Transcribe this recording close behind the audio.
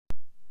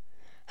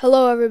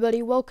Hello,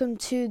 everybody. Welcome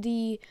to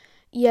the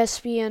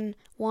ESPN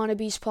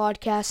Wannabes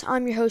podcast.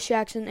 I'm your host,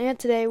 Jackson, and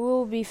today we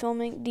will be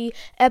filming the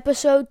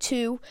episode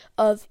 2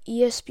 of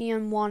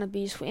ESPN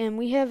Wannabes. And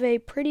we have a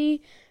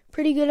pretty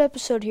good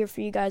episode here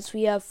for you guys.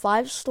 We have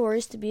 5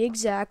 stories to be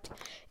exact,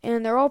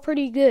 and they're all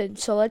pretty good.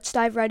 So let's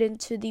dive right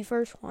into the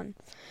first one.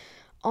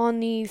 On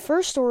the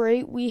first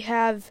story, we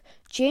have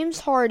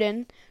James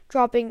Harden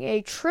dropping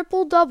a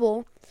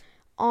triple-double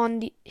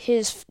on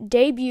his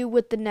debut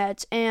with the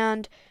Nets.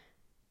 And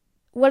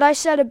what I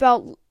said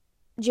about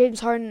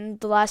James Harden in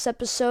the last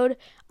episode,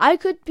 I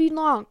could be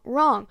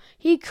wrong.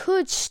 He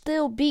could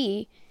still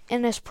be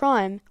in his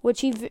prime,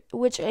 which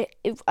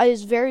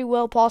is very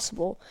well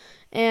possible,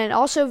 and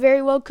also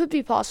very well could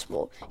be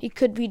possible. He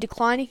could be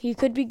declining. He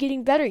could be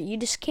getting better. You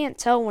just can't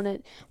tell when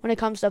it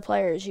comes to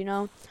players.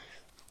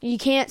 You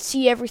can't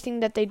see everything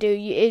that they do.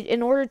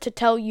 In order to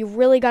tell, you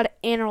really got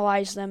to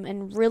analyze them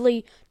and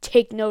really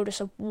take notice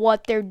of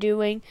what they're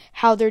doing,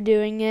 how they're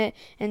doing it,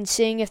 and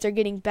seeing if they're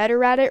getting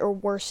better at it or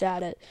worse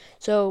at it.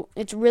 So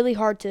it's really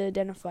hard to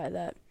identify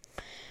that.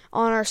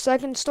 On our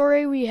second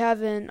story, we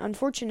have an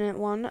unfortunate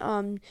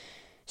one.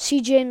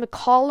 CJ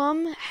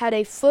McCollum had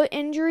a foot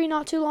injury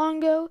not too long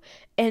ago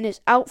and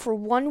is out for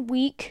 1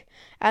 week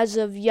as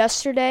of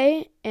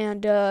yesterday.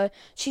 And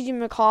CJ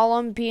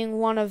McCollum being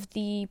one of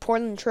the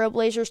Portland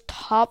Trailblazers'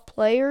 top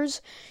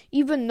players,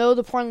 even though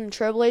the Portland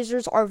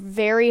Trailblazers are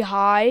very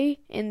high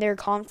in their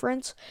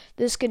conference,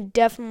 this could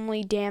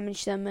definitely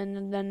damage them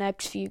in the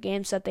next few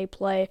games that they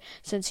play,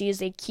 since he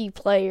is a key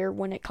player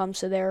when it comes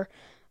to their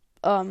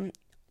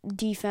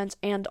defense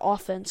and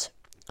offense.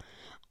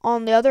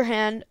 On the other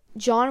hand,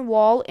 John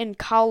Wall and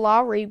Kyle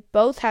Lowry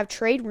both have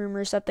trade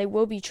rumors that they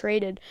will be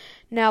traded.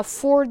 Now,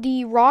 for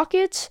the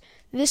Rockets,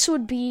 this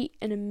would be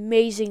an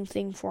amazing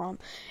thing for them.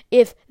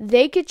 If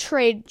they could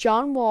trade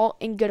John Wall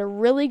and get a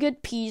really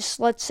good piece,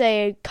 let's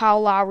say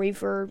Kyle Lowry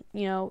for,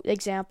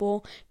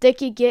 example, they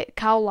could get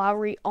Kyle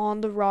Lowry on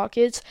the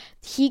Rockets,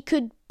 he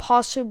could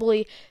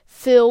possibly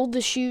fill the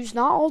shoes,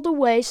 not all the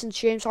way, since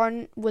James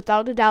Harden,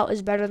 without a doubt,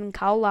 is better than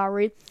Kyle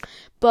Lowry,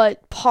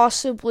 but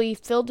possibly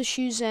fill the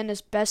shoes in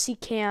as best he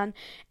can,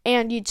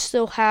 and you'd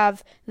still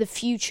have the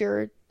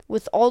future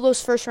with all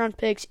those first-round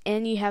picks,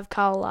 and you have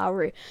Kyle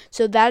Lowry.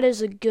 So that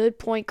is a good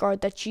point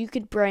guard that you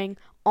could bring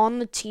on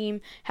the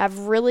team,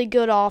 have really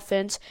good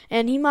offense,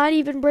 and he might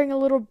even bring a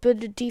little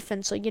bit of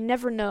defense, so you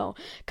never know.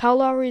 Kyle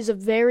Lowry is a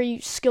very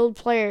skilled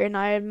player, and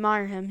I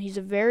admire him. He's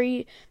a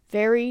very,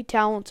 very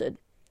talented.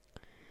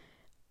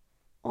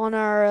 On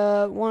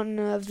our one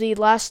of the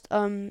last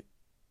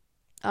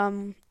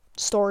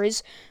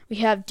stories, we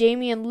have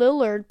Damian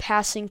Lillard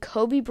passing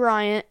Kobe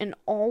Bryant in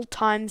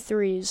all-time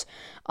threes.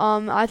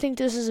 I think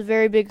this is a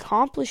very big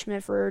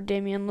accomplishment for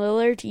Damian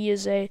Lillard. He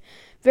is a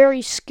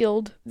very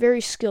skilled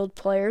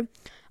player.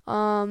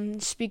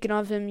 Speaking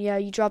of him,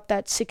 he dropped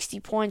that 60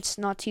 points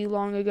not too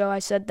long ago. I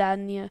said that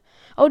in the...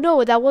 Oh,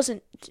 no, that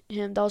wasn't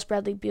him. That was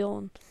Bradley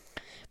Beal.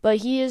 But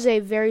he is a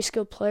very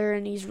skilled player,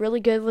 and he's really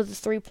good with the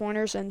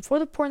three-pointers. And for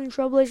the Portland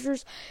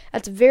Trailblazers,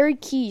 that's very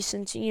key,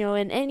 since,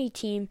 in any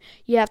team,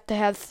 you have to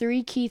have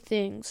 3 key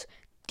things: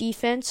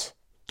 defense,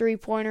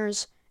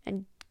 three-pointers,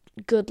 and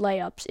good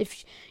layups.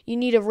 If you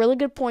need a really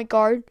good point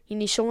guard, you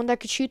need someone that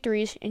could shoot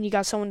threes, and you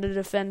got someone to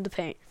defend the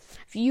paint.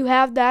 If you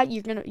have that,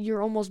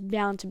 you're almost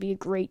bound to be a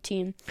great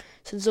team,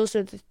 since those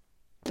are the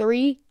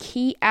 3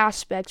 key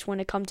aspects when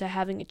it comes to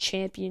having a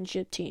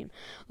championship team.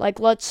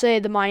 Like, let's say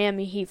the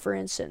Miami Heat, for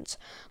instance.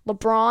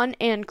 LeBron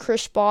and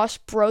Chris Bosh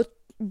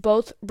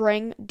both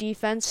bring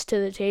defense to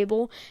the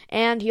table,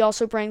 and he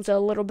also brings a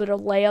little bit of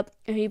layup,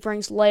 and he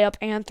brings layup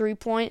and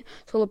three-point.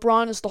 So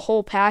LeBron is the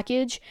whole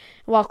package,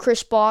 while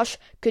Chris Bosh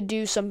could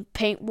do some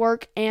paint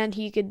work, and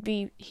he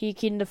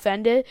can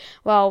defend it,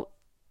 while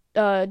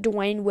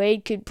Dwayne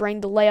Wade could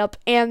bring the layup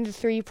and the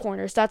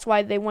three-pointers. That's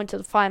why they went to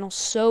the finals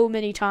so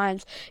many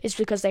times. It's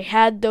because they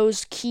had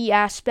those key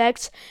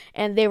aspects,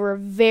 and they were a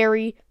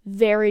very,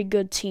 very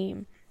good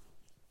team.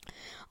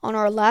 On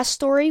our last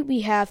story,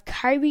 we have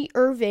Kylie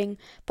Irving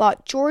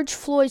bought George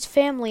Floyd's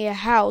family a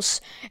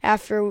house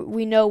after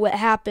we know what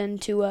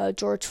happened to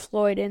George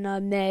Floyd in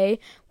May,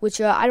 which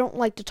I don't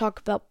like to talk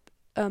about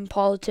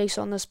politics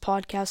on this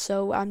podcast,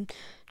 so I'm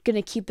going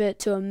to keep it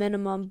to a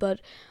minimum, but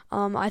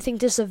I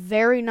think this is a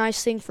very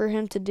nice thing for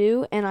him to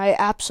do, and I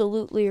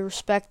absolutely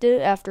respect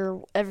it after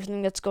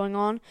everything that's going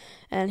on,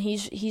 and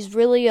he's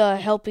really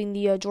helping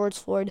the George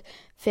Floyd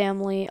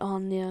family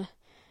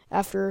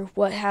after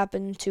what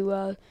happened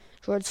to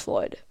George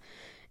Floyd.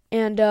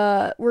 And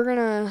we're going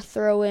to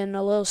throw in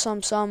a little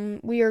some.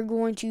 We are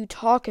going to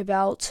talk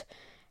about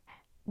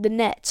the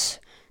Nets.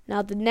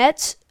 Now, the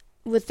Nets,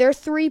 with their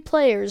 3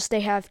 players,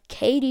 they have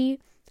KD,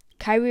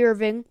 Kylie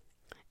Irving,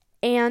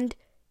 and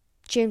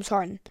James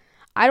Harden.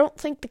 I don't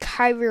think the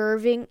Kylie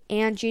Irving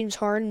and James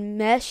Harden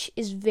mesh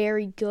is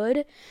very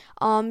good.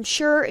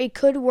 Sure, it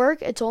could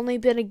work. It's only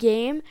been a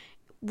game,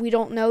 we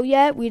don't know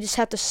yet. We just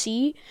have to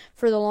see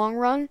for the long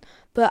run.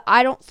 But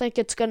I don't think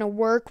it's going to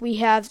work. We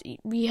have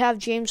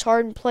James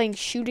Harden playing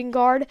shooting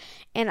guard,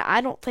 and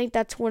I don't think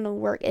that's going to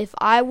work. If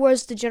I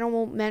was the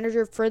general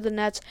manager for the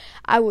Nets,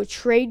 I would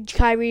trade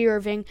Kylie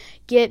Irving,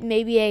 get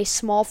maybe a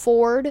small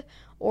forward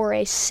or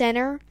a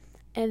center,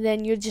 and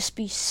then you'll just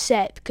be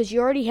set because you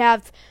already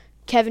have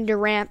Kevin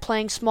Durant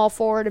playing small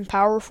forward and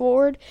power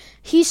forward.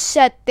 He's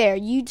set there.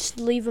 You just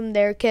leave him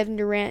there. Kevin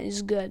Durant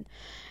is good.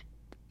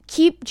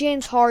 Keep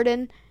James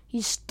Harden.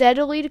 He's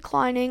steadily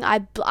declining.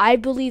 I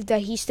believe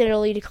that he's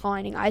steadily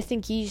declining. I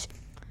think he's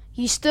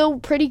still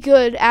pretty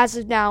good as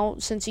of now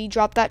since he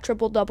dropped that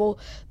triple-double,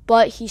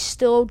 but he's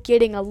still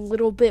getting a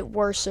little bit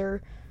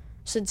worser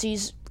since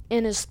he's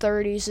in his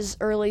 30s, his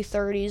early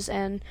 30s,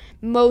 and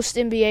most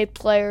NBA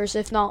players,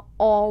 if not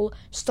all,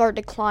 start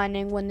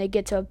declining when they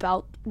get to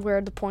about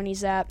where the point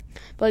he's at.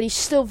 But he's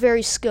still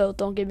very skilled,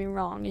 don't get me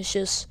wrong. It's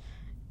just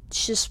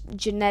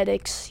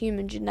genetics,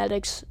 human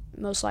genetics,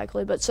 most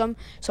likely. But some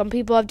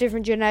people have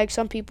different genetics.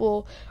 Some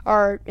people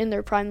are in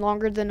their prime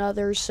longer than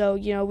others. So,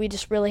 we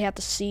just really have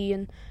to see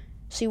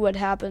what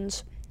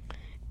happens.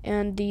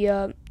 And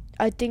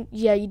I think,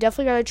 you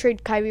definitely got to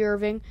trade Kylie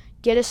Irving,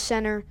 get a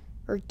center,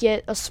 or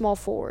get a small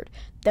forward.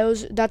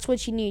 That's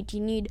what you need. You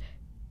need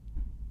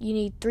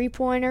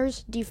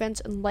 3-pointers, defense,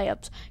 and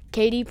layups.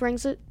 KD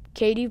brings it.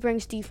 KD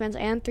brings defense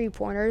and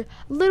 3-pointers.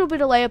 A little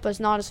bit of layup, but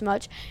not as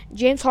much.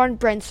 James Harden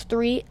brings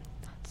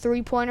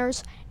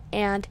 3-pointers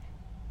and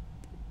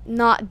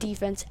not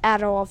defense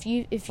at all.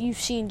 If you've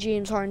seen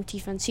James Harden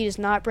defense, he does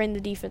not bring the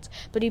defense,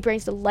 but he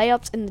brings the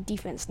layups and the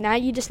defense. Now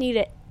you just need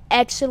an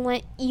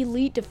excellent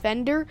elite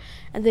defender,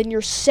 and then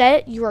you're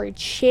set. You are a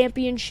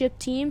championship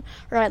team,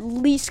 or at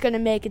least going to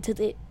make it to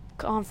the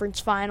conference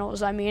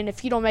finals. I mean,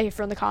 if you don't make it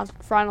from the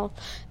conference finals,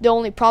 the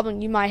only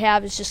problem you might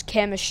have is just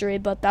chemistry,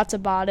 but that's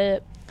about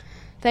it.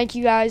 Thank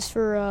you guys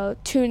for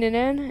tuning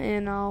in,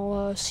 and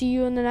I'll see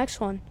you in the next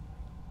one.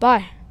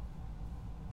 Bye.